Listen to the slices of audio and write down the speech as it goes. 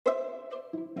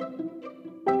Guys,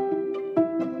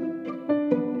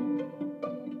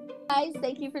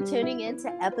 thank you for tuning in to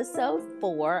episode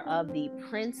 4 of the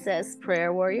Princess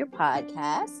Prayer Warrior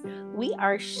podcast. We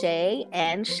are Shay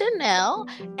and Chanel,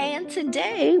 and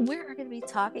today we're going to be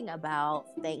talking about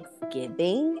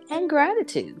Thanksgiving and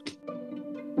gratitude.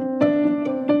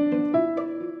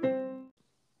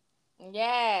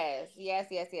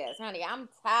 Yes. Honey, I'm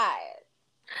tired.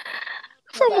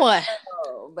 From what?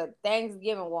 But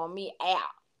Thanksgiving wore me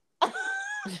out.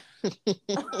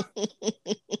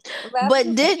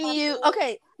 But didn't you?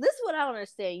 Okay, this is what I don't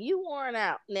understand. You worn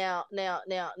out. Now.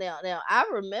 I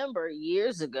remember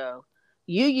years ago,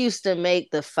 you used to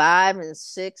make the 5 and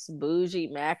 6 bougie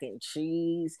mac and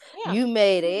cheese. Yeah. You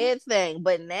made everything,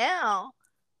 but now,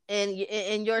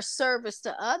 in your service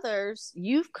to others,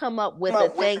 you've come up with a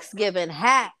Thanksgiving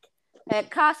hack at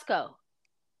Costco.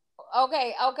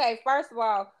 Okay. First of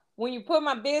all, when you put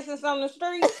my business on the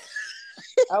street.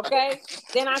 Okay,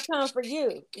 then I come for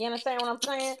you. You understand what I'm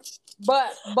saying?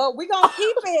 But we're gonna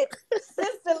keep it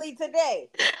consistently today.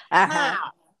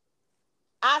 Now,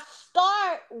 I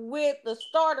start with the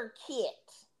starter kit,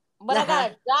 but I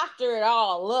gotta doctor it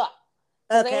all up.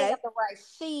 Okay, they ain't got the right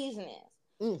seasonings.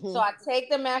 Mm-hmm. So I take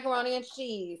the macaroni and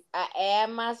cheese. I add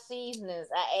my seasonings.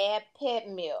 I add pet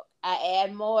milk. I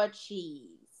add more cheese.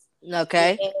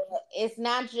 Okay, it's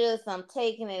not just I'm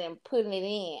taking it and putting it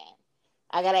in.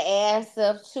 I gotta add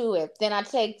stuff to it. Then I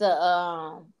take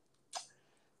the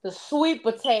sweet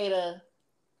potato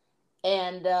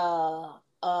and I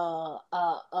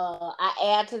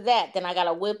add to that. Then I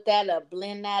gotta whip that up,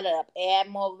 blend that up, add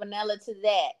more vanilla to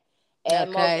that,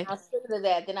 add more sugar to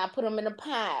that. Then I put them in the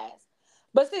pies.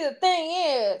 But see, the thing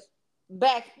is,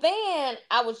 back then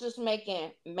I was just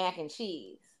making mac and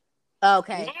cheese.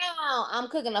 Okay. Now I'm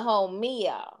cooking a whole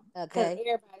meal. Okay. Because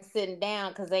everybody's sitting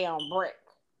down because they on break.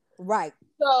 Right.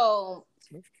 So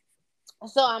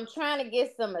I'm trying to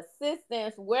get some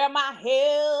assistance. Where my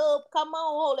help? Come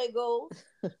on, Holy Ghost.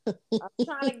 I'm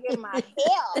trying to get my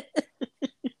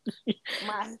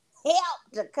help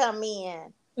to come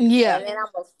in. Yeah. And then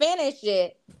I'm going to finish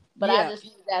it. But I just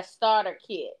need that starter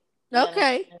kit.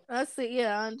 Okay. I see.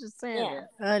 Yeah, I understand it.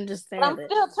 I understand but I'm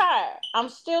still tired. I'm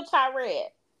still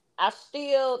tired. That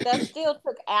still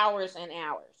took hours and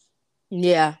hours.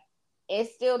 Yeah. It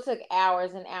still took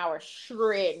hours and hours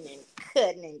shredding and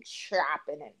cutting and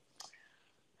chopping, and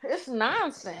it's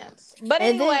nonsense. But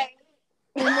anyway,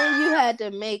 and then you had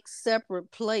to make separate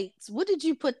plates. What did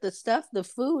you put the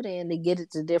food in to get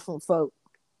it to different folk?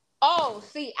 Oh,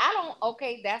 see,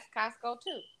 okay, that's Costco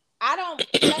too. I don't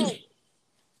play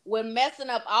with messing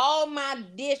up all my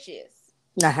dishes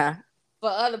for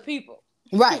other people.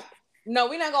 Right. No,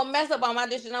 we're not gonna mess up all my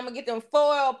dishes. I'm gonna get them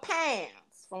foil pans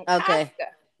from Costco.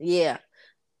 Yeah.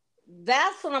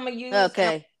 That's what I'm going to use.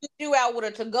 Okay. You out with a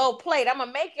to-go plate. I'm going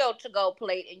to make your to-go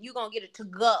plate, and you're going to get it to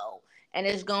go. And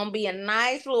it's going to be a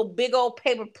nice little big old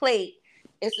paper plate.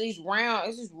 It's these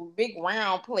big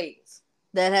round plates.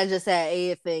 That has just had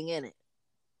everything in it.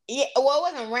 Yeah, well,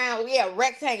 it wasn't round. Yeah,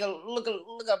 rectangle, look a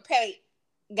plate.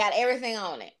 Got everything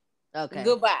on it. Okay.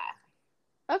 Goodbye.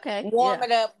 Okay. Warm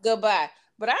it up. Goodbye.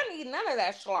 But I need none of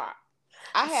that slop.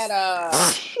 I had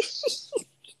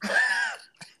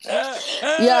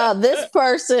yeah, this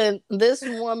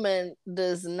woman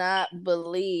does not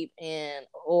believe in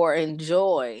or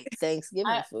enjoy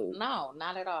Thanksgiving food. No,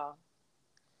 not at all.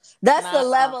 That's the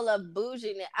level of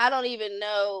bouginess. I don't even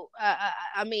know.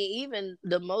 I mean, even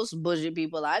the most bougie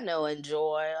people I know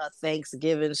enjoy a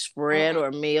Thanksgiving spread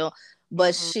or meal,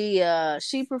 but she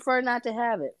prefer not to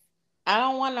have it. I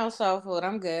don't want no soul food.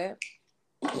 I'm good.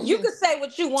 You can say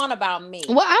what you want about me.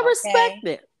 Well, I respect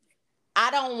it.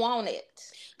 I don't want it.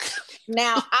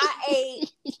 Now, I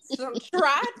ate some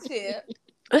tri-tip.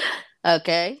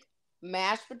 Okay.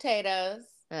 Mashed potatoes.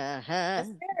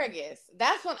 Asparagus.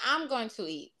 That's what I'm going to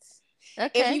eat.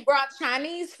 Okay. If you brought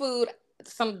Chinese food,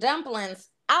 some dumplings,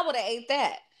 I would have ate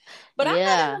that. But I'm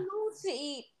not in the mood to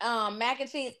eat mac and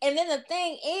cheese. And then the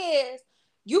thing is,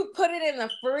 you put it in the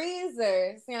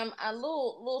freezer. See, I'm a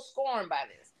little scorned by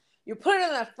this. You put it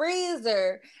in the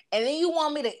freezer, and then you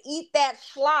want me to eat that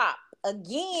slop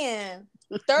again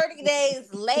 30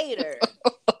 days later.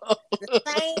 The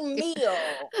same meal.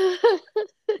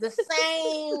 The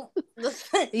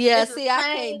same. Yeah, see, I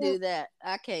can't do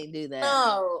that.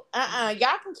 No.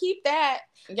 Y'all can keep that.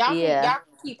 Y'all can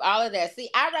keep all of that. See,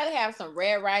 I'd rather have some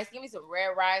red rice. Give me some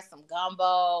red rice, some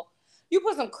gumbo. You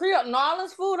put some Creole New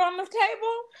Orleans food on the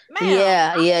table? Man,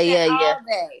 yeah. All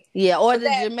day. Yeah, or the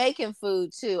Jamaican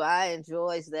food too. I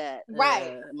enjoys that.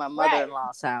 Right. My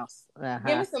mother-in-law's house.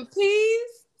 Give me some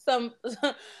peas, some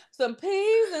some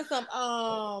peas and some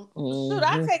shoot,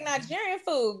 I Mm-hmm. take Nigerian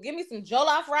food. Give me some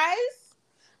jollof rice,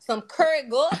 some curry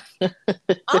goat.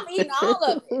 I'm eating all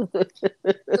of it.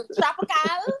 Some tropical.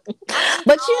 I'm eating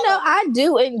But all of it. I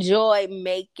do enjoy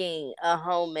making a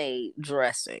homemade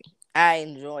dressing. I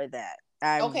enjoy that.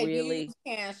 I Okay, do you really use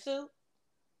canned soup?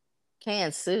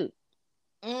 can soup.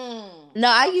 Mm. No,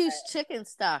 I Okay. use chicken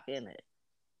stock in it.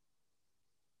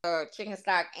 Chicken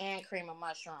stock and cream of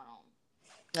mushroom.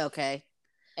 Okay.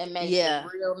 It makes it Yeah.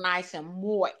 real nice and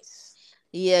moist.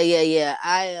 Yeah.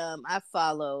 I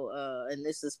follow and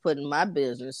this is putting my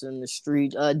business in the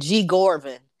street. G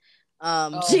Gorvin.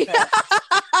 G Okay.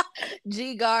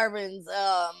 G Garvin's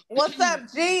What's up,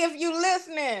 G? If you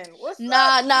listening, what's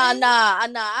up, G? nah.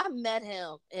 I met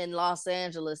him in Los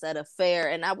Angeles at a fair,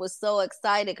 and I was so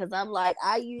excited because I'm like,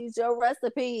 I use your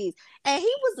recipes, and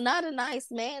he was not a nice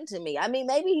man to me. I mean,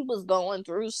 maybe he was going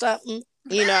through something.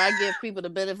 I give people the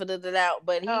benefit of the doubt,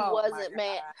 but he Oh my wasn't,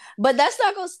 man. god, But that's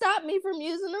not gonna stop me from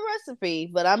using the recipe.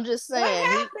 But I'm just what saying,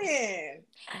 happened?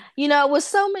 it was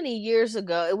so many years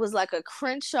ago. It was like a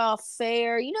Crenshaw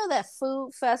fair. You know that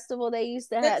food festival they used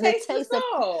to The have, the taste of Taste of.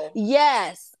 soul.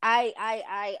 Yes,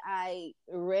 I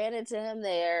ran into him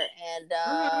there, and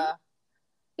Mm-hmm.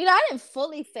 I didn't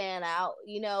fully fan out,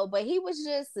 but he was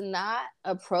just not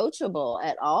approachable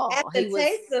at At all. the He was,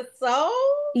 taste of soul.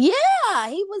 yeah,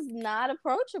 he was not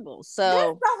approachable. That's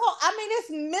So the whole. I mean,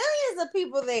 there's millions of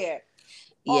people there.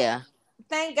 Oh, yeah,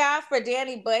 thank God for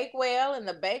Danny Bakewell and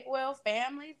the Bakewell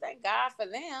family. Thank God for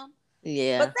them. But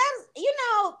yeah,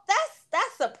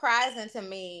 that's surprising to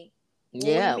me when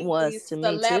we yeah, it meet was these to me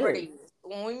too. celebrities.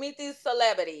 When we meet these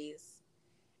celebrities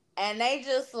and they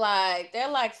just like they're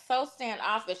like so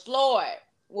standoffish. Lord,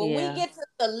 when we Yeah, get to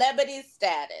celebrity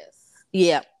status,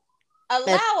 yeah, and,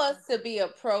 allow us to be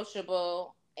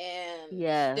approachable and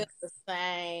yeah, still the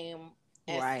same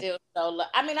and right, still so.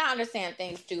 I mean, I understand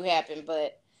things do happen,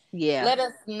 but yeah, let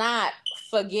us not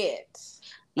forget.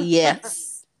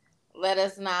 yes, Let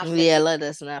us not yeah. forget Let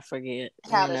us not forget.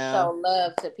 how to show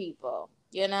love to people.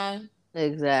 You know.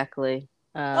 Exactly.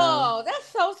 Oh, that's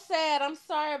so sad. I'm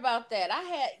sorry about that. I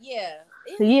had, yeah.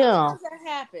 Yeah, Sometimes that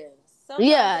happens. Sometimes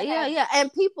yeah, that yeah, happens. yeah.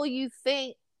 And people you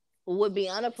think would be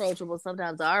unapproachable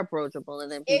sometimes are approachable,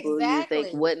 and then people who you think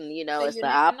Exactly. wouldn't, So it's you the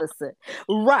never know. opposite.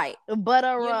 Right. But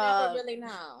You never really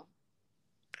know.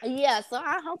 yeah, so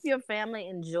I hope your family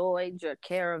enjoyed your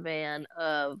caravan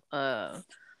of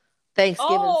Thanksgiving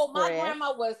Oh, my spread.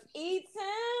 grandma was eating,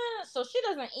 so she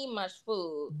doesn't eat much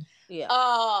food. Yeah.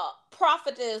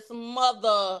 Prophetess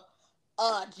Mother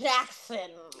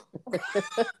Jackson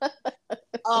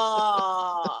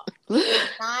uh is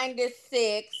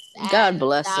 96 God and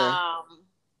bless her.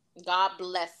 God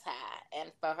bless her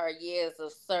and for her years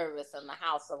of service in the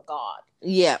house of God.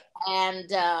 Yeah.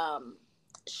 And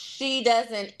she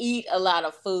doesn't eat a lot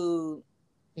of food,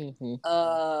 Hmm.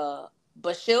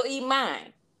 but she'll eat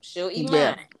mine. She'll eat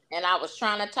Yeah. mine. And I was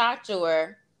trying to talk to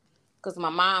her because my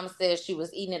mom said she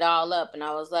was eating it all up, and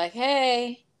I was like,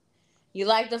 "Hey, you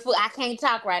like the food? I can't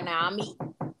talk right now. I'm eating."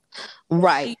 But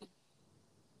Right.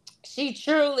 she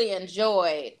truly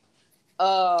enjoyed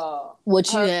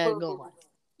What you her had food. going.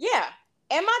 Yeah.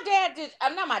 And my dad did.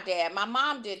 I'm not my dad. My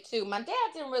mom did too. My dad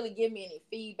didn't really give me any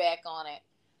feedback on it,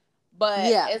 but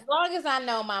Yeah. as long as I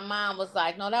know, my mom was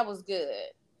like, "No, that was good,"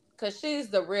 because she's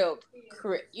the real,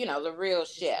 the real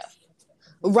chef.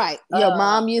 Right. Your Uh,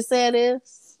 mom, you said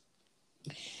is?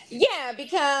 yeah,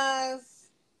 because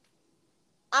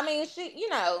I mean,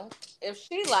 if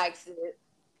she likes it,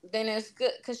 then it's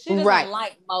good because she doesn't Right.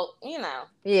 like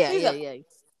Yeah, she's yeah, a yeah.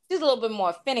 she's a little bit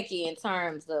more finicky in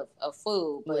terms of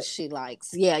food, What but she likes.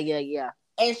 Yeah, yeah, yeah.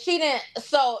 and she didn't.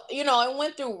 So it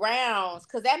went through rounds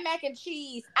because that mac and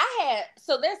cheese I had.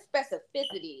 So there's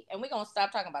specificity, and we're gonna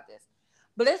stop talking about this,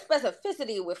 but there's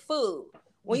specificity with food.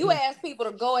 When you Hmm. ask people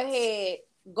to go ahead,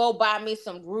 go buy me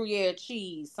some Gruyere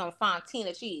cheese, some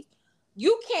Fontina cheese,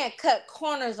 you can't cut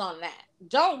corners on that.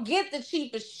 Don't get the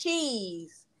cheapest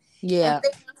cheese and Yeah.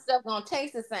 think my stuff gonna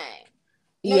taste the same.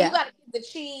 No, you Yeah. gotta get the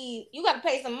cheese. You gotta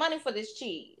pay some money for this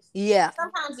cheese. Yeah.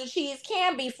 Sometimes the cheese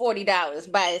can be $40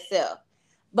 by itself,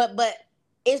 but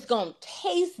it's gonna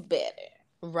taste better.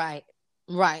 Right.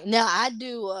 Right. Now I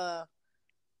do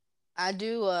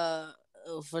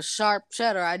for sharp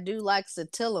cheddar, I do like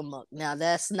Satillamook. Now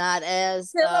that's not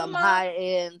as Tillamook, high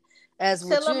end as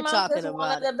what you're Tillamook talking is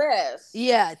one of about. the best.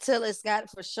 Yeah, till it's got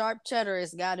for sharp cheddar,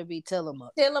 it's got to be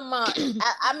Tillamook. Tillamook.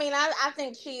 I mean, I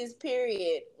think cheese.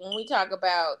 Period. When we talk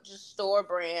about just store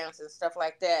brands and stuff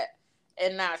like that,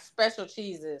 and not special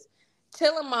cheeses,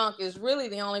 Tillamook is really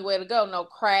the only way to go. No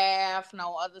craft,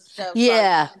 no other stuff.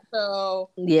 Yeah. So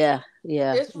Yeah.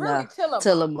 Yeah. it's really No. Tillamook.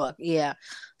 Tillamook. Yeah. And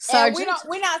Sergeant.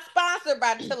 we're not sponsored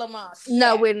by Tillamook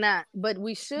No, yet, we're not, but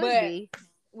we should but be.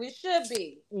 we should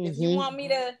be. If you Mm-hmm. want me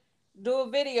to do a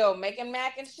video making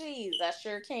mac and cheese, I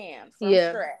sure can from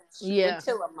Yeah. scratch with Yeah.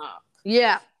 Tillamook.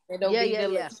 Yeah. It'll Yeah. be Yeah. Yeah.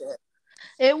 delicious.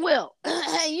 It will.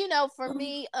 For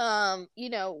me,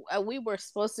 we were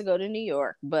supposed to go to New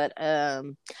York, but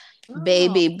Oh.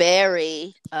 baby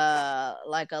Barry,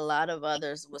 like a lot of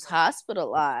others, was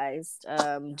hospitalized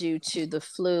due to the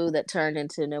flu that turned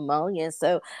into pneumonia.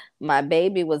 So my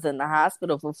baby was in the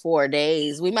hospital for 4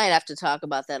 days. We might have to talk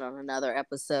about that on another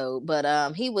episode,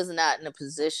 but he was not in a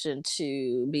position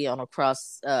to be on a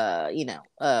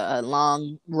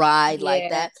long ride like Yeah.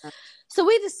 that. So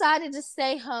we decided to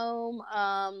stay home.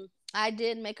 I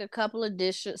did make a couple of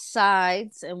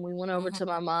sides, and we went over to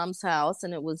my mom's house,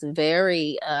 and it was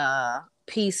very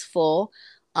peaceful.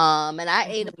 And I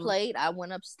ate a plate. I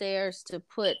went upstairs to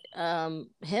put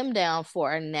him down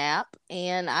for a nap,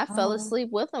 and I fell asleep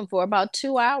with him for about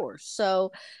 2 hours.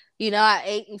 So, I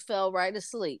ate and fell right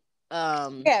asleep.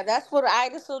 Yeah, that's what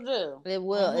itis will do. It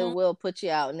will put you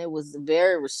out, and it was a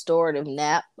very restorative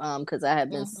nap because I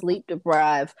had been sleep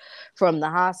deprived from the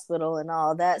hospital and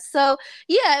all that. So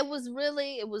yeah, it was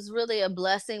really a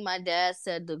blessing. My dad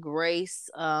said the grace,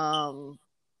 and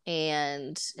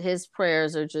his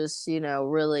prayers are just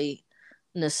really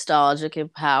nostalgic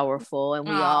and powerful. And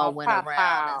we all Oh, went around and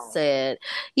Papa. said,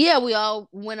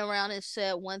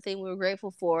 one thing we were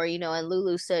grateful for, and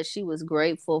Lulu said she was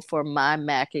grateful for my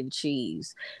mac and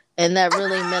cheese, and that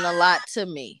really meant a lot to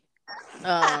me.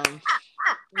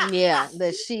 Yeah,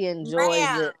 that she enjoys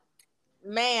Ma'am. it.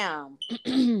 Ma'am.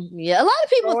 Yeah, a lot of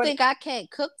people think I can't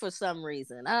cook for some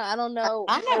reason. I don't know.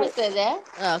 I never said that.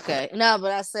 Okay, no,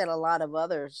 but I said a lot of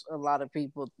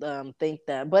people think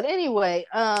that. But anyway,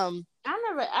 I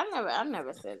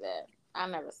never said that. I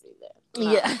never said that.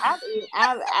 No, yeah. I've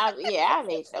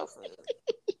ate your food.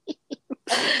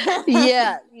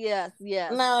 Yeah, yes,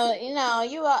 yes. No,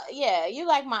 you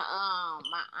like my aunt.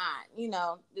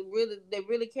 They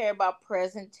really care about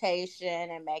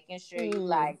presentation and making sure you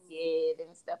like it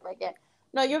and stuff like that.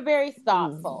 No, you're very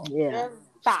thoughtful. Yeah. You're a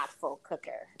thoughtful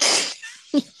cooker.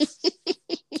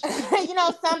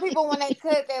 Some people when they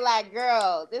cook, they like,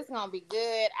 girl, this is gonna be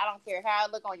good. I don't care how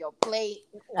it look on your plate.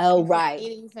 Oh, You finna right.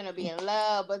 eat it, you finna be in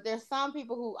love. But there's some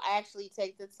people who actually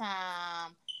take the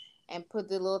time and put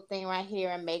the little thing right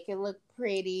here and make it look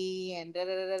pretty and da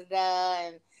da da da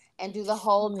da and do the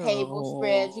whole table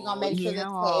spread. You're gonna make sure the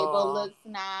table looks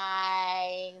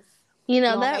nice. You're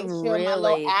gonna That make sure my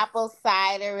little really. apple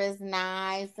cider is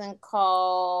nice and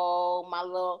cold.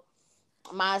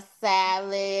 My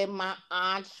salad, my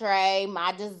entree,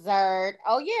 my dessert.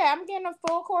 Oh yeah, I'm getting a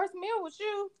full course meal with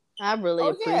you. I really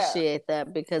Oh yeah. appreciate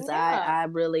that because Yeah. I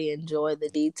really enjoy the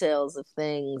details of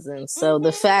things, and so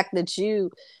the fact that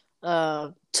you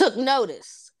took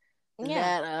notice,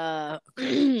 Yeah. that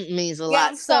means a Yeah, lot.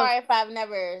 I'm So sorry if I've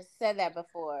never said that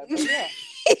before, but yeah.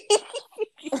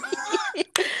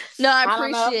 no, I I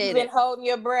don't know if you've appreciate been it. holding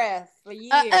your breath for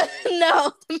years.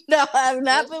 No, no, I've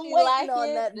not Does been she waiting like on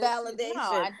it? that No, validation,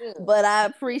 I do. but I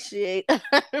appreciate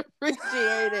I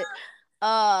appreciate it.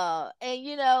 And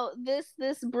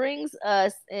this brings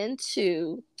us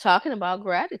into talking about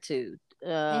gratitude.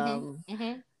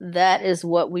 That is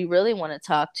what we really want to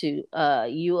talk to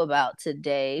you about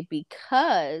today,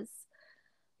 because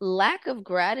lack of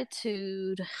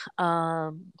gratitude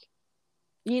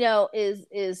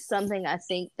is something I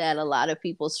think that a lot of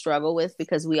people struggle with,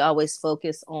 because we always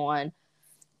focus on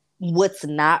what's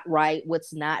not right,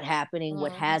 what's not happening,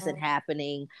 what hasn't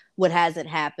happened,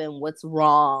 what's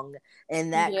wrong.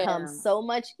 And that Yeah. comes so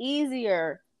much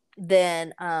easier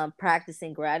than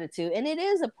practicing gratitude. And it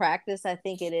is a practice. I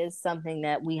think it is something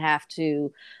that we have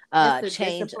to It's a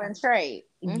change. discipline trait.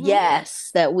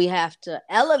 Yes, that we have to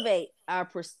elevate our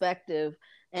perspective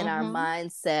and our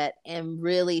mindset and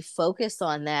really focus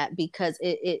on that, because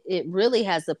it really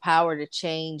has the power to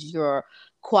change your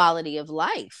quality of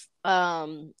life.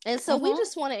 And so we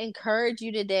just want to encourage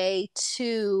you today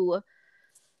to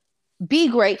be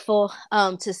grateful,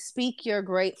 to speak your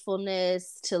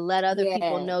gratefulness, to let other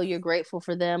people know you're grateful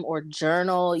for them, or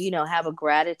journal, have a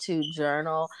gratitude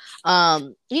journal.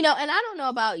 And I don't know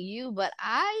about you, but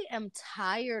I am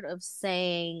tired of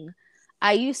saying,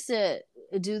 I used to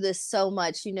do this so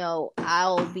much,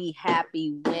 I'll be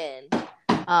happy when,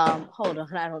 hold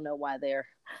on, I don't know why they're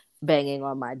banging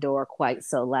on my door quite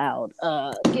so loud.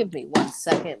 Give me 1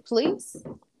 second, please.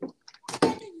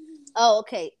 Oh,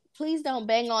 okay. Please don't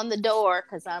bang on the door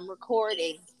because I'm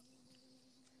recording.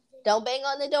 Don't bang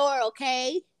on the door,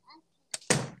 okay?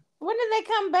 When did they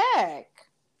come back?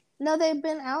 No, they've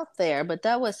been out there, but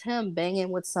that was him banging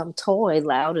with some toy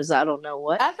loud as I don't know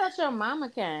what. I thought your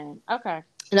mama came. Okay.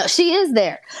 No, she is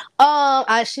there.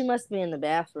 She must be in the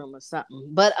bathroom or something.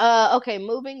 But okay,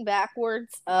 moving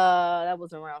backwards. That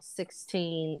was around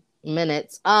 16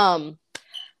 minutes. I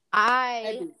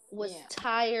was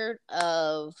tired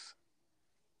of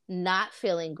not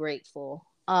feeling grateful.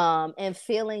 And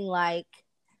feeling like,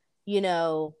 you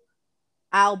know,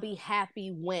 I'll be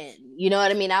happy when, you know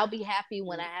what I mean? I'll be happy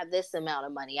when I have this amount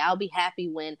of money. I'll be happy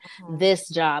when this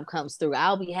job comes through.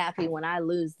 I'll be happy when I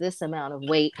lose this amount of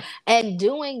weight. And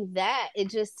doing that, it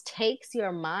just takes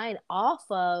your mind off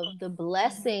of the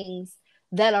blessings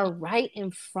that are right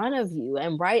in front of you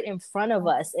and right in front of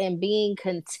us, and being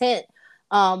content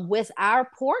with our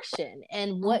portion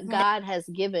and what God has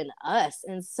given us.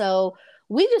 And so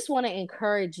we just want to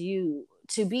encourage you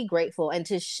to be grateful and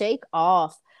to shake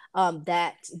off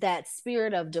that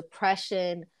spirit of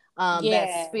depression,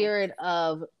 that spirit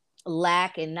of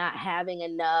lack and not having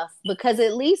enough, because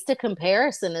it leads to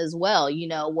comparison as well. You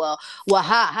know, well,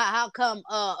 how come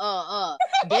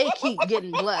they keep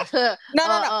getting blessed?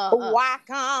 No. Why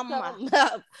come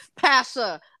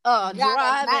Pastor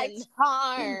driving nice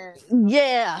car?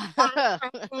 Yeah.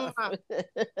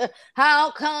 How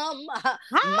come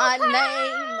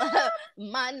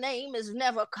my name is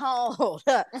never called?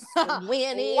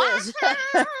 When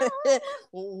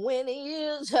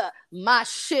is my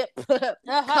ship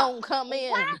come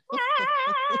in?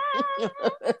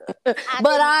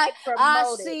 But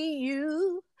I see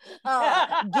you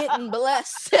getting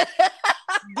blessed.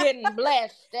 Getting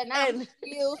blessed, and I'm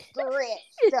still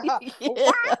stretched.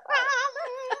 Why come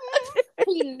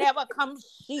he never comes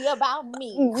see about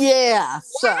me? Yes.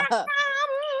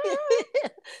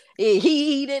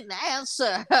 He didn't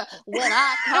answer when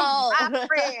I called. My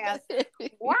prayers.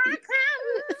 Why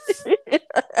come?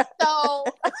 So,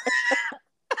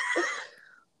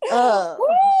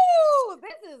 woo,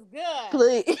 this is good.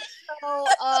 Please. So,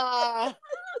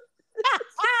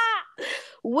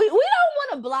 we don't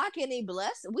want to block any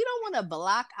blessing. We don't want to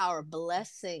block our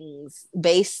blessings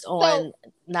based on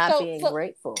not being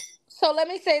grateful. So let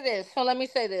me say this.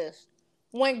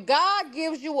 When God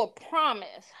gives you a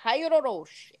promise,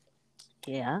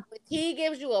 yeah, when he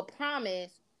gives you a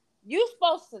promise, you're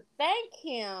supposed to thank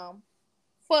him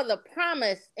for the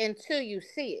promise until you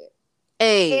see it.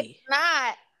 Hey. It's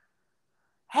not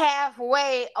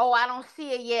halfway, oh, I don't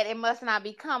see it yet, it must not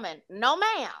be coming. No,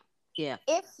 ma'am. Yeah.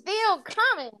 It's still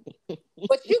coming,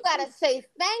 but you got to say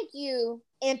thank you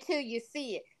until you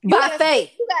see it. By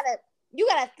faith. You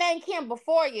gotta thank him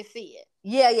before you see it.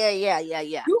 Yeah.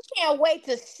 You can't wait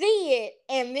to see it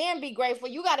and then be grateful.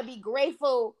 You got to be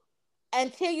grateful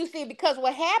until you see it, because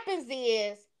what happens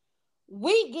is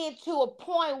we get to a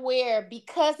point where,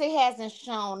 because it hasn't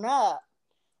shown up,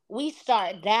 we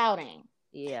start doubting.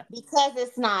 Yeah. Because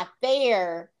it's not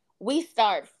there, we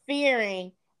start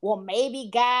fearing, well, maybe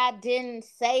God didn't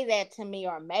say that to me,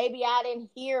 or maybe I didn't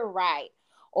hear right,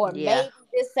 or maybe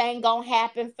this ain't gonna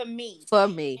happen for me.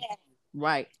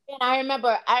 Right. And I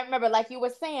remember, like you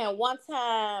were saying, one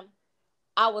time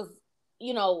I was,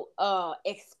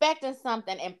 expecting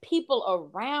something, and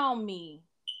people around me,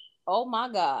 oh my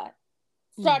God,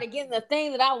 started getting the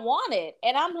thing that I wanted.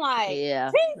 And I'm like,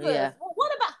 Jesus, well,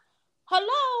 what about,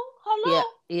 hello?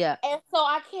 Yeah. And so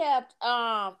I kept,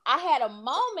 I had a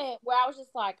moment where I was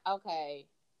just like, okay,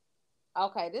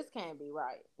 this can't be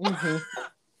right. Mm-hmm.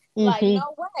 Like,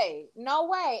 no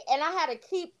way. And I had to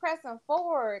keep pressing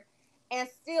forward and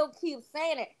still keep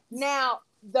saying it. Now,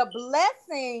 the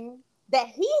blessing that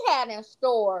he had in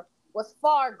store was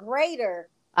far greater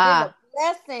than the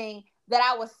blessing that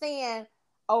I was seeing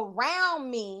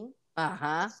around me.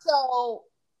 So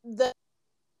the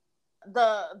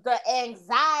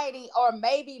anxiety, or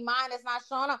maybe mine is not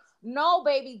showing up. No,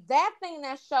 baby, that thing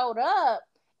that showed up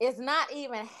is not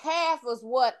even half as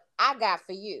what I got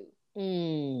for you.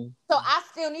 So I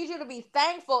still need you to be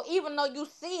thankful, even though you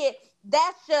see it.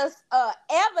 That's just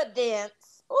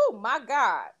evidence, oh my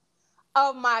God,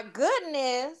 of my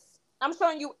goodness. I'm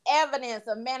showing you evidence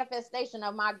of manifestation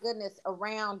of my goodness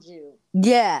around you.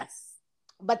 Yes.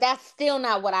 But that's still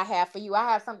not what I have for you.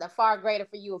 I have something far greater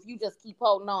for you if you just keep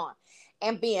holding on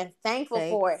and being thankful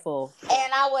for it.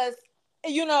 And I was,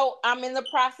 I'm in the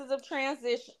process of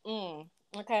transition.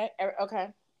 Okay.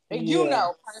 You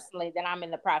know personally that I'm in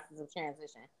the process of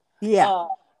transition. Yeah.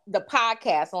 The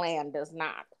podcast land does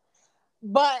not.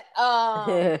 But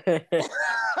I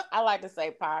like to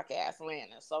say podcast land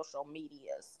and social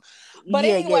medias. But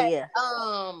anyway,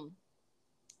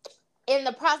 in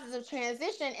the process of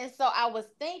transition. And so I was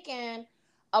thinking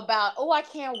about, oh, I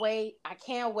can't wait. I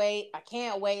can't wait. I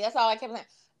can't wait. That's all I kept saying.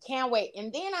 Can't wait.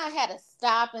 And then I had to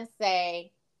stop and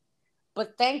say,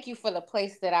 but thank you for the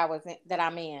place that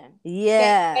I'm in.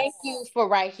 Yes. Thank you for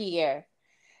right here.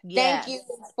 Thank Yes. you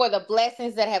for the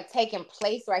blessings that have taken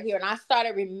place right here. And I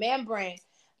started remembering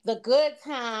the good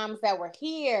times that were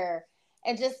here,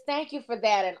 and just thank you for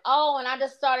that. And and I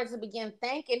just started to begin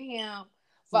thanking him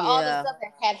for all the Yeah. stuff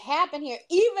that had happened here,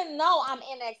 even though I'm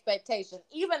in expectation,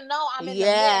 even though I'm in the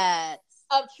midst Yes.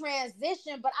 of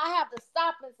transition. But I have to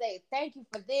stop and say, thank you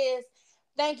for this.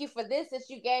 Thank you for this that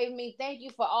you gave me. Thank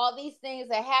you for all these things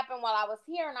that happened while I was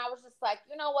here. And I was just like,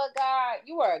 you know what, God,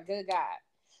 you are a good God.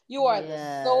 You are the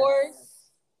Yes.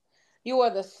 source. You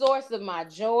are the source of my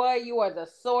joy. You are the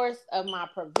source of my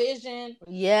provision.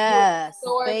 You are the Yes.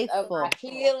 source of Faithful. my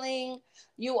healing.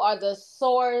 You are the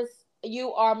source.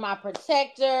 You are my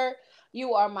protector.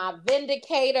 You are my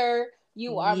vindicator.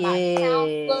 You are my counselor.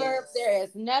 Yes. There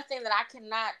is nothing that I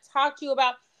cannot talk to you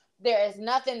about. There is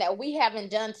nothing that we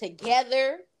haven't done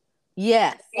together.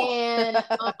 Yes. And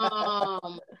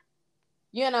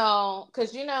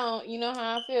because you know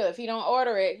how I feel. If he don't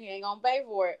order it, he ain't gonna pay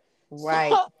for it.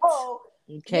 Right. So,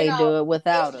 You can't do it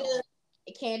without him.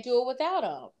 it can't do it without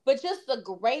him. But just the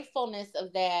gratefulness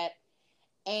of that,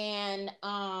 and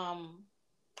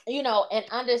and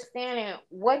understanding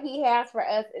what he has for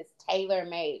us is tailor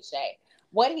made, Shay.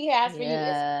 What he has for you is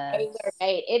Yes. tailor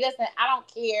made. It doesn't. I don't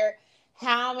care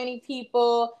how many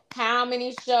people, how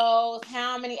many shows,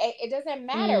 how many. It doesn't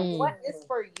matter. What is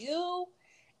for you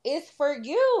is for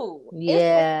you. It's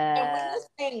for you. And when Yeah. this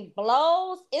thing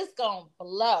blows, it's gonna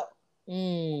blow.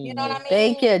 You know what I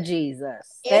Thank mean? you,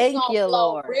 Jesus. It's Thank gonna you,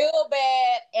 blow Lord. real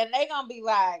bad, and they gonna be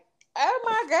like, "Oh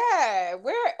my God,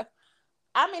 where?"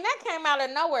 I mean, that came out of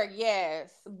nowhere,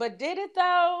 yes, but did it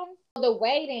though? The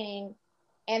waiting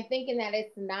and thinking that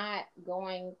it's not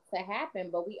going to happen,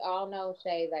 but we all know,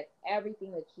 Shay, like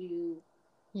everything that you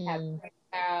have prayed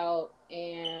out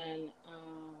and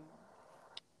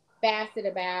fasted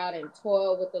about and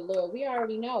toiled with the Lord, we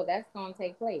already know that's gonna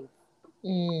take place.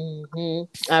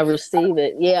 I receive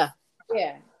it. Yeah.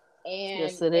 Yeah,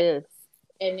 Yes, and it is.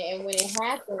 and when it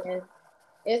happens,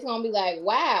 it's gonna be like,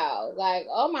 wow, like,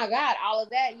 oh my God, all of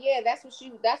that. Yeah, that's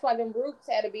why them roots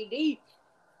had to be deep.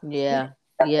 Yeah.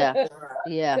 Yeah.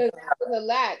 Yeah. Because that was a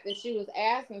lot that she was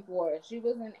asking for. She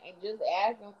wasn't just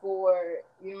asking for,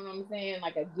 you know what I'm saying,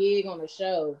 like a gig on a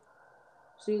show.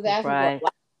 She was asking for Right.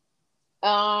 a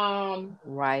lot.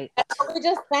 Right. We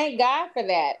just thank God for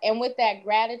that. And with that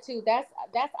gratitude, that's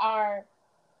our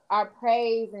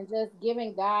praise, and just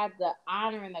giving God the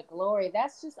honor and the glory.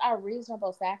 That's just our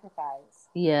reasonable sacrifice.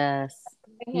 Yes.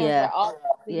 Thanking him for Yeah. all that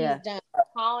he's Yeah. done,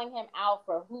 calling him out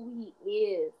for who he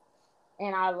is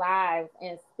in our lives,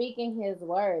 and speaking his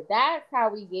word. That's how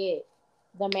we get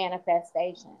the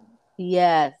manifestation.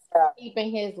 Yes.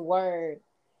 Keeping his word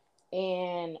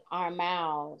in our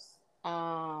mouths,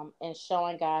 and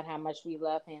showing God how much we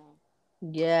love him.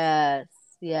 Yes.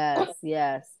 Yes.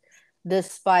 Yes.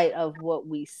 Despite of what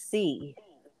we see.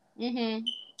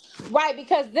 Right,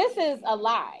 because this is a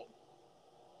lie.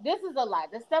 This is a lie.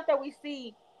 The stuff that we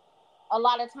see a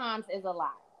lot of times is a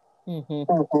lie.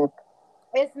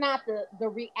 It's not the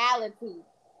reality.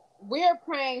 We're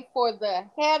praying for the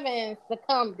heavens to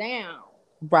come down.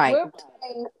 Right. We're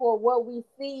praying for what we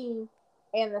see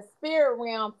in the spirit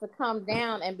realm to come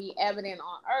down and be evident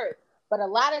on earth. But a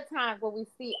lot of times what we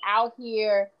see out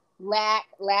here, lack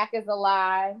is a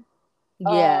lie.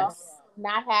 Yes.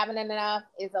 Not having enough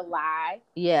is a lie.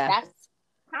 Yeah. That's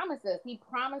promises. He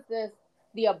promises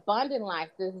the abundant life,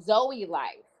 the Zoe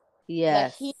life, the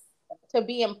Yes. healing, to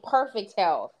be in perfect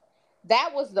health.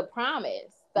 That was the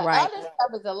promise. The Right. other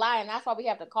stuff is a lie, and that's why we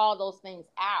have to call those things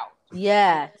out.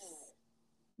 Yes.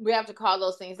 We have to call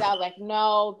those things out. Like,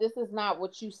 no, this is not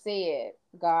what you said,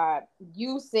 God.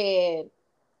 You said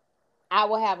I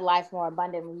will have life more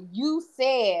abundantly. You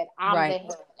said I'm the Right.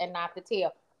 head and not the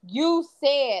tail. You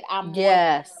said I'm more than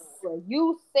Yes. a conqueror.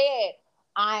 You said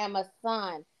I am a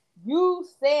son. You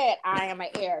said I am an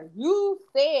heir. You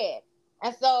said.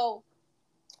 And so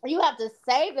you have to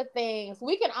say the things.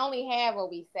 We can only have what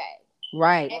we say.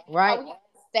 Right. And Right. so we have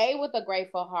to stay with a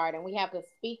grateful heart, and we have to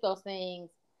speak those things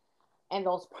and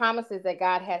those promises that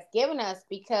God has given us,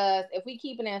 because if we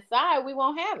keep it inside, we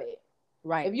won't have it.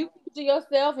 Right. If you keep it to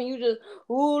yourself and you just,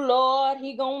 oh Lord,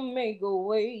 he gonna make a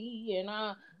way, and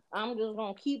I'm just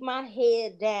gonna keep my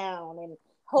head down, and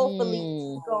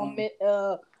hopefully it's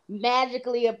gonna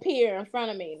magically appear in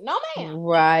front of me. No, ma'am.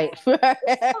 Right. No,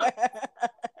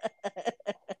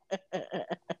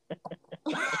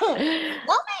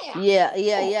 ma'am.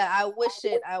 Yeah. I wish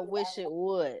it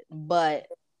would, but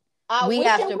I We wish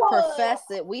have it to was. profess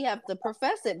it. We have to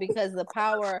profess it because the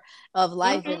power of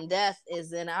life Mhm. and death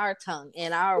is in our tongue,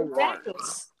 in our Exactly.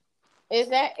 words.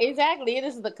 Exactly. It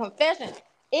is the confession.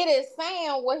 It is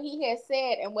saying what he has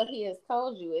said and what he has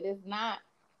told you. It is not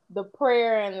the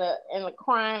prayer and the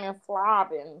crying and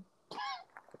flopping,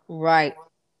 Right.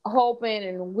 hoping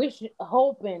and wishing,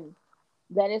 hoping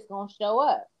that it's gonna show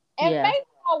up. And Yeah. faith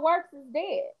without works is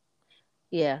dead.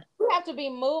 Yeah. You have to be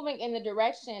moving in the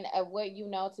direction of what you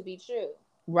know to be true.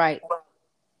 Right.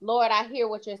 Lord, I hear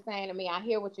what you're saying to me. I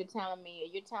hear what you're telling me.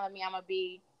 You're telling me I'm gonna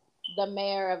be the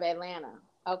mayor of Atlanta.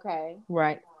 Okay.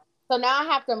 Right. So now I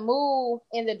have to move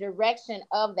in the direction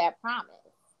of that promise.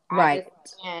 I Right.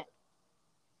 just can't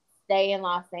stay in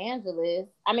Los Angeles.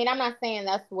 I mean, I'm not saying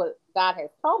that's what God has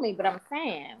told me, but I'm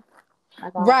saying like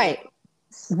I'm gonna Right.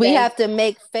 We stay have to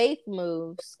make faith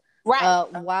moves right.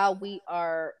 while we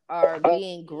are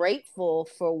being grateful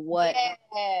for what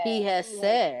he Yes. has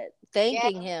said, Yes.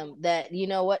 thanking him that, you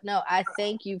know what, no, I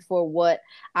thank you for what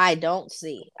I don't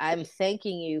see. I'm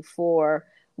thanking you for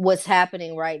what's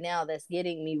happening right now that's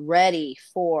getting me ready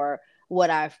for what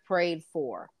I've prayed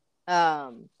for.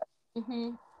 um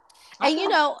Mm-hmm. and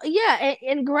yeah,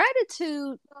 and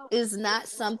gratitude is not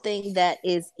something that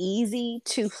is easy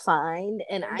to find,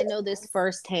 and I know this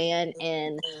firsthand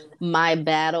in my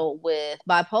battle with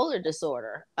bipolar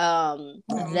disorder.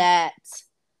 That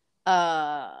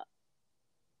uh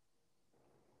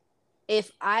if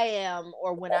I am,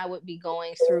 or when I would be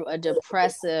going through a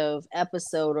depressive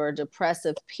episode or a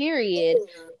depressive period,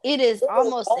 it is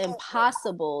almost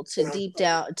impossible to deep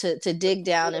down to dig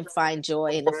down and find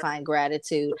joy and to find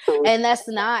gratitude. And that's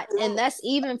not, and that's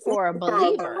even for a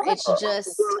believer. It's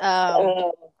just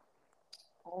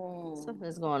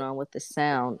something's going on with the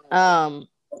sound. Oh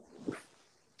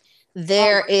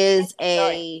There my is God.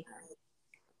 a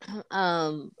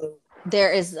um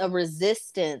there is a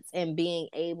resistance in being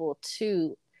able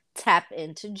to tap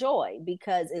into joy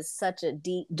because it's such a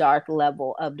deep dark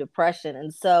level of depression.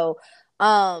 And so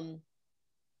um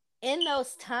in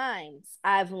those times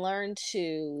I've learned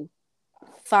to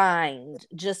find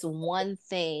just one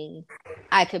thing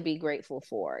I could be grateful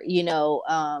for,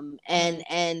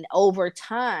 and over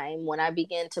time when I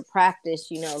began to practice,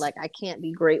 like I can't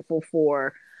be grateful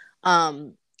for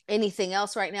um anything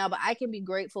else right now, but I can be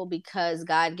grateful because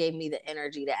God gave me the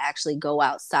energy to actually go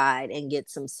outside and get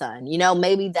some sun.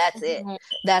 Maybe that's it. Mhm.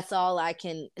 That's all I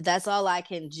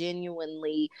can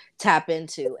genuinely tap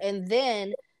into. And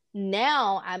then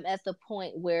now I'm at the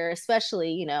point where,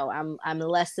 especially, I'm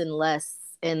less and less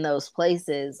in those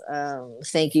places.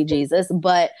 Thank you, Jesus.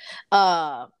 But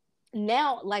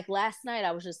now, like last night,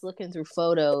 I was just looking through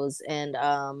photos, and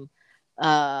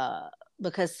uh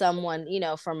because someone,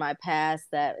 from my past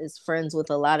that is friends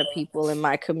with a lot of people in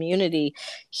my community,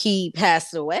 he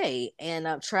passed away, and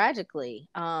tragically.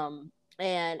 And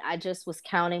I just was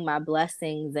counting my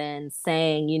blessings and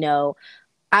saying,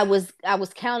 I was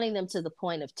counting them to the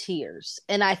point of tears.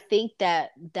 And I think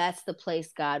that that's the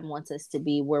place God wants us to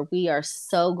be, where we are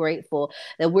so grateful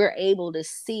that we're able to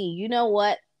see, you know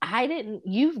what?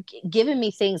 You've given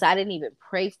me things I didn't even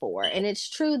pray for. And it's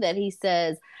true that he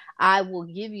says, I will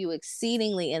give you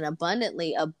exceedingly and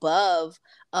abundantly above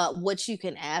what you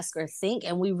can ask or think.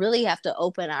 And we really have to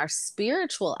open our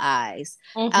spiritual eyes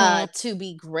Mhm. to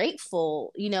be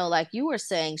grateful, like you were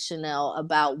saying, Chanel,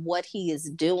 about what he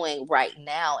is doing right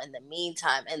now in the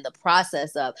meantime, in the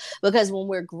process of, because when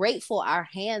we're grateful, our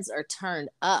hands are turned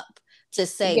up to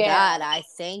say, Yeah. God, I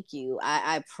thank you.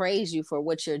 I praise you for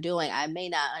what you're doing. I may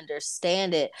not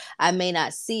understand it. I may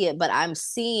not see it, but I'm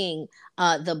seeing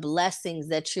the blessings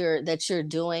that you're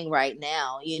doing right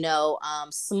now.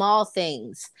 Small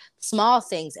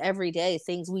things every day,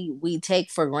 things we take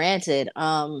for granted.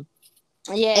 And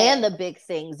Yeah. the big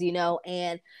things,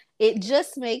 and it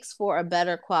just makes for a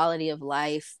better quality of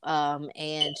life,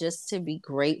 and just to be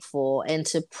grateful and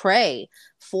to pray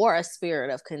for a spirit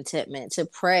of contentment, to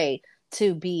pray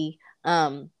to be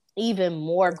even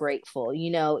more grateful,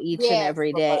 each and Yes,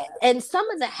 every day. Lord. And some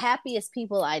of the happiest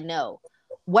people I know,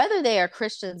 whether they are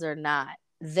Christians or not,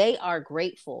 they are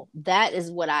grateful. That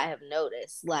is what I have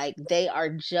noticed. Like, they are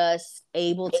just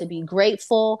able to be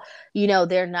grateful.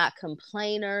 They're not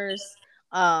complainers.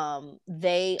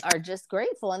 They are just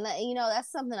grateful. And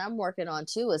that's something I'm working on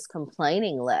too, is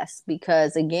complaining less,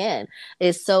 because again,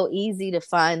 it's so easy to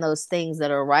find those things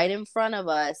that are right in front of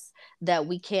us that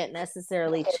we can't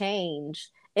necessarily change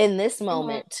in this Mhm.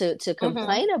 moment to Mhm.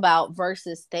 complain about,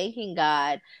 versus thanking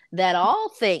God that all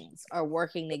things are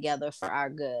working together for our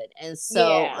good. And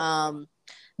so Yeah.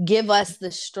 give us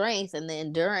the strength and the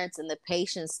endurance and the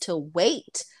patience to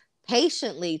wait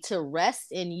patiently to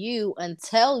rest in you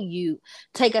until you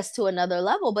take us to another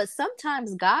level. But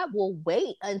sometimes God will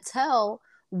wait until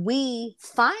we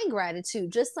find gratitude,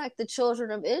 just like the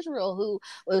children of Israel, who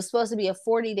was supposed to be a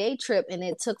 40-day trip and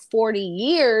it took 40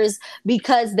 years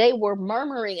because they were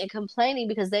murmuring and complaining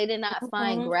because they did not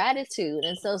find gratitude.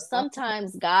 And so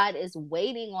sometimes God is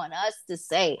waiting on us to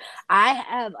say, I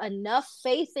have enough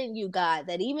faith in you, God,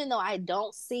 that even though I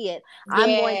don't see it,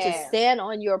 I'm going to stand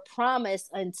on your promise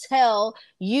until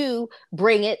you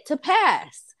bring it to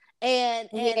pass. And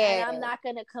I'm not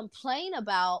going to complain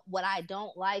about what I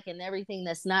don't like and everything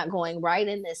that's not going right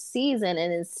in this season.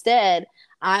 And instead,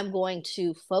 I'm going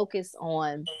to focus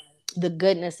on the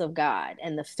goodness of God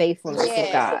and the faithfulness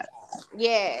of God.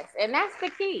 Yes. And that's the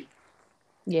key.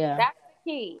 Yeah. That's the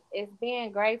key. It's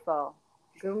being grateful.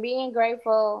 Being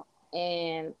grateful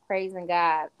and praising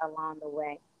God along the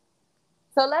way.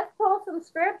 So let's pull some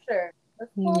scripture.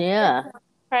 Let's pull scripture.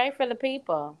 Pray for the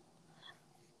people.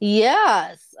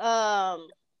 Yes. And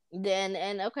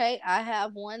okay, I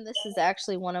have one. This is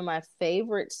actually one of my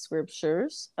favorite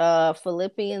scriptures.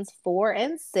 Philippians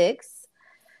 4:6.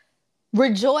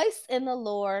 Rejoice in the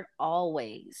Lord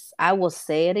always. I will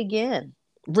say it again.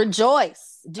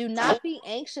 Rejoice. Do not be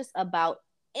anxious about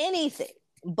anything,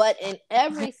 but in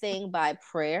everything by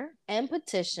prayer and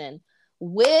petition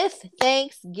with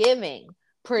thanksgiving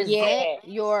present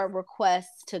your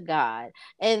requests to God.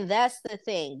 And that's the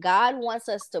thing. God wants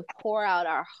us to pour out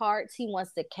our hearts. He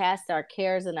wants to cast our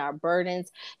cares and our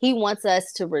burdens. He wants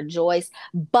us to rejoice,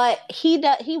 but he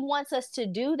wants us to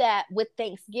do that with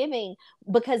thanksgiving,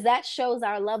 because that shows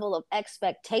our level of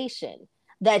expectation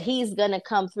that he's going to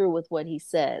come through with what he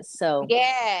says. So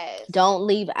don't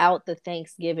leave out the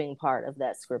thanksgiving part of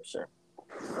that scripture.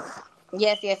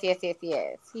 Yes.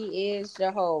 He is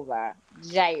Jehovah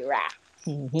Jireh.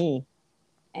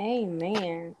 Mm-hmm.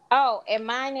 Amen. Oh, and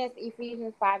mine is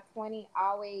Ephesians 5:20.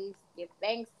 Always give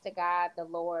thanks to God the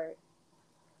Lord.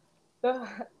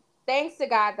 Thanks to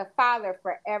God the Father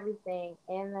for everything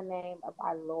in the name of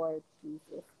our Lord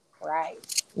Jesus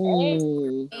Christ.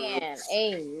 Amen.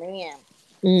 Amen.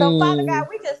 So, Father God,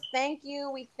 we just thank you.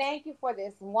 We thank you for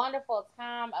this wonderful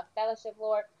time of fellowship,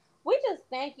 Lord. We just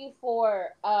thank you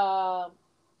for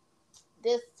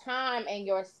this time and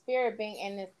your spirit being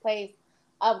in this place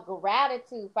of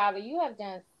gratitude, Father. You have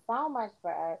done so much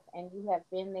for us, and you have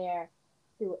been there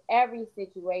through every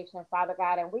situation, Father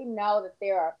God. And we know that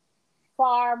there are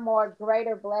far more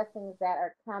greater blessings that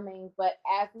are coming. But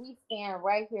as we stand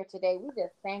right here today, we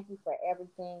just thank you for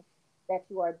everything that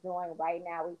you are doing right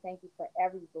now. We thank you for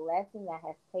every blessing that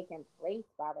has taken place,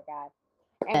 Father God.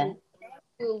 And we thank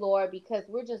you, Lord, because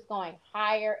we're just going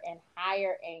higher and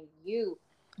higher in you,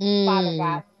 Father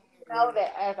God. We know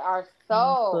that as our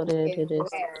soul is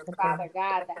blessed, Father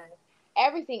God, that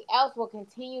everything else will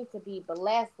continue to be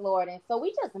blessed, Lord. And so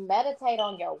we just meditate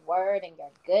on your word and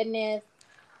your goodness,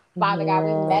 Father God.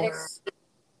 We meditate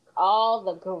all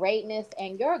the greatness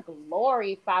and your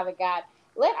glory, Father God.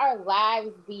 Let our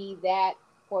lives be that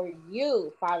for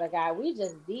you, Father God. We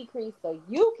just decrease so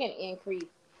you can increase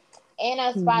in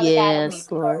us, Father God. And we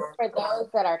pray for those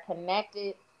that are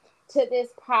connected to this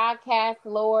podcast,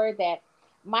 Lord, that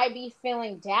might be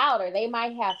feeling doubt, or they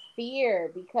might have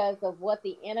fear because of what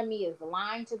the enemy is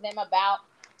lying to them about,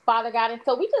 Father God. And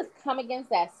so we just come against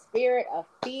that spirit of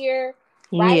fear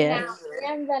right now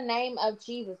in the name of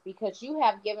Jesus, because you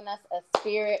have given us a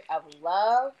spirit of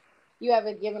love. You have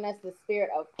given us the spirit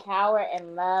of power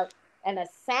and love and a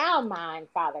sound mind,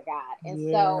 Father God.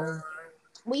 And so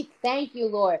we thank you,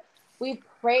 Lord. We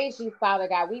praise you, Father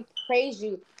God. We praise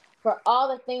you for all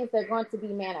the things that are going to be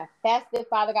manifested,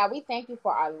 Father God. We thank you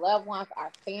for our loved ones, our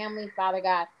family, Father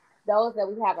God, those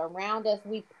that we have around us.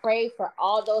 We pray for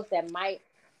all those that might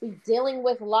be dealing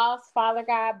with loss, Father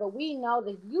God. But we know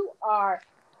that you are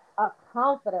a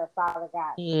comforter, Father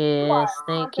God. You are a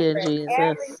Thank you, comforter in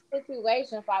every Jesus.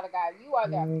 situation, Father God. You are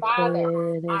their father,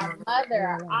 our mother,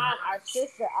 our aunt, our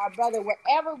sister, our brother,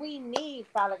 whatever we need,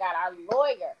 Father God, our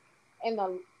lawyer and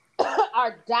the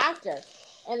our doctor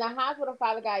in the hospital,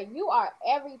 Father God. You are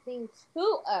everything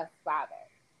to us, Father.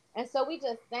 And so we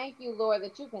just thank you, Lord,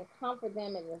 that you can comfort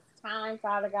them in this time,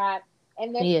 Father God.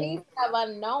 And the season of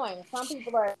unknowing. Some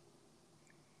people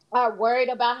are worried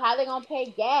about how they're gonna pay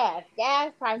gas.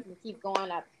 Gas prices keep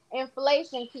going up.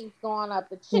 Inflation keeps going up.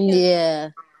 The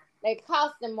chickens, they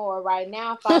costing more right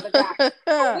now, Father God.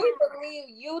 But we believe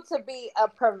you to be a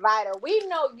provider. We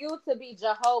know you to be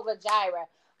Jehovah Jireh.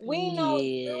 We know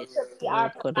you to be our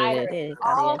provider in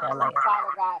all things,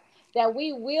 Father God. That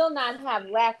we will not have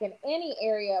lack in any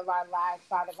area of our lives,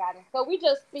 Father God. And so we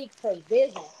just speak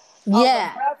provision. over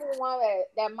Yeah. everyone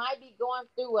that might be going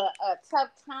through a tough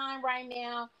time right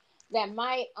now, that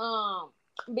might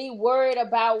be worried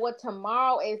about what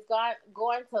tomorrow is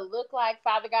going to look like,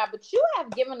 Father God. But you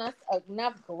have given us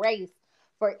enough grace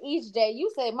for each day.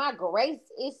 You say, my grace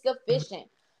is sufficient.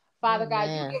 Father God,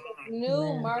 you Amen. give us new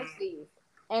Amen. mercies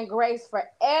and grace for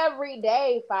every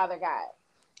day, Father God,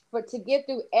 for to get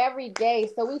through every day.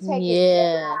 So we take it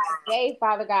day Yes. by day,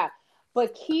 Father God,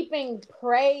 but keeping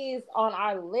praise on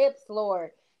our lips,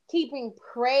 Lord, keeping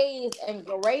praise and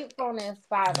gratefulness,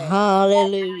 Father,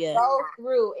 Hallelujah. go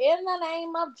through in the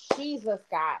name of Jesus,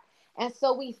 God. And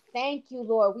so we thank you,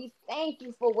 Lord. We thank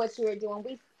you for what you are doing.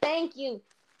 We thank you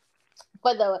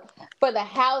for the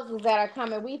houses that are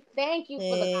coming. We thank you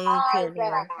for the Thank you, cars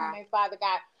that are Lord. coming, Father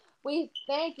God. We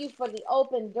thank you for the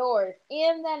open doors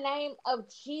in the name of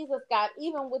Jesus, God.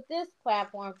 Even with this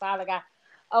platform, Father God,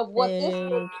 of what this is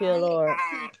Thank you, bringing Lord.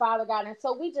 to, Father God. And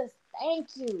so we just thank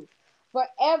you for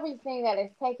everything that is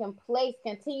taking place.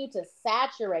 Continue to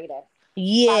saturate us, Father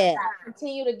Yeah. God.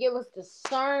 Continue to give us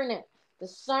discernment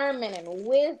and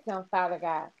wisdom, Father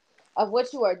God, of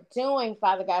what you are doing,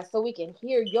 Father God, so we can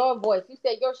hear your voice. You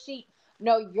said your sheep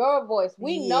know your voice.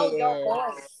 We know your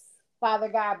voice, Yes. Father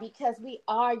God, because we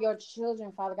are your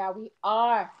children, Father God. We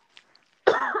are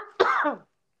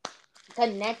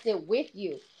connected with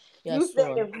you. You Yes, said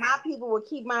Lord. if my people will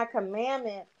keep my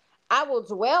commandments, I will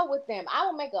dwell with them. I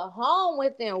will make a home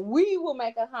with them. We will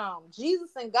make a home.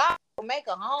 Jesus and God will make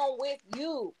a home with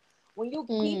you. When you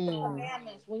keep the Mm.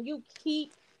 commandments, when you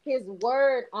keep his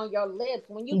word on your lips,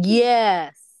 when you keep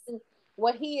Yes.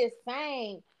 what he is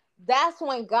saying, that's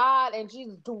when God and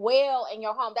Jesus dwell in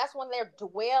your home. That's when they're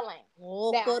dwelling.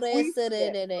 That we,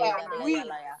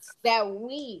 that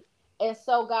we. And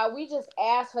so, God, we just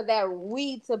ask for that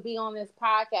we to be on this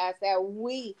podcast, that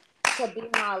we to be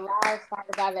in our lives,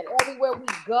 Father God, that everywhere we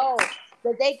go,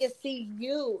 that they can see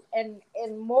you and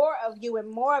more of you and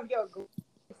more of your grace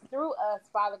through us,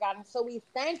 Father God. And so we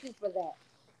thank you for that.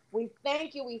 We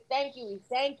thank you, we thank you, we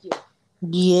thank you.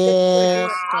 You're doing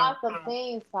Yes, God. awesome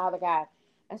things, Father God.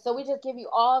 And so we just give you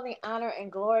all the honor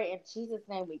and glory. In Jesus'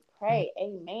 name we pray.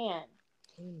 Amen.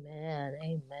 Amen,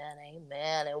 amen,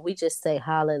 amen. And we just say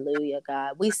hallelujah,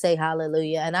 God. We say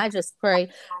hallelujah. And I just pray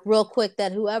real quick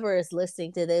that whoever is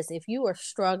listening to this, if you are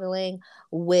struggling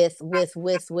with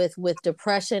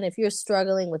depression, if you're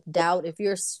struggling with doubt, if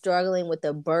you're struggling with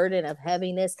the burden of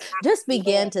heaviness, just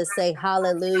begin to say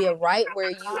hallelujah right where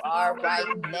you are right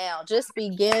now. Just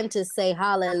begin to say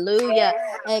hallelujah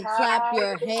and clap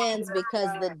your hands because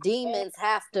the demons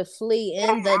have to flee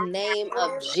in the name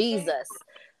of Jesus.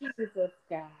 Jesus,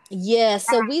 God. Yeah,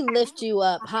 so we lift you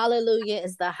up. Hallelujah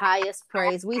is the highest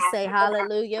praise. We say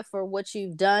hallelujah for what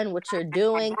you've done, what you're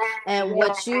doing, and what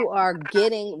Yes, you are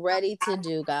getting ready to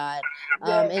do, God.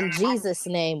 yes. In Jesus'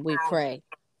 name we pray.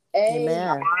 Amen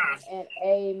Amen. and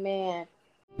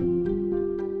amen.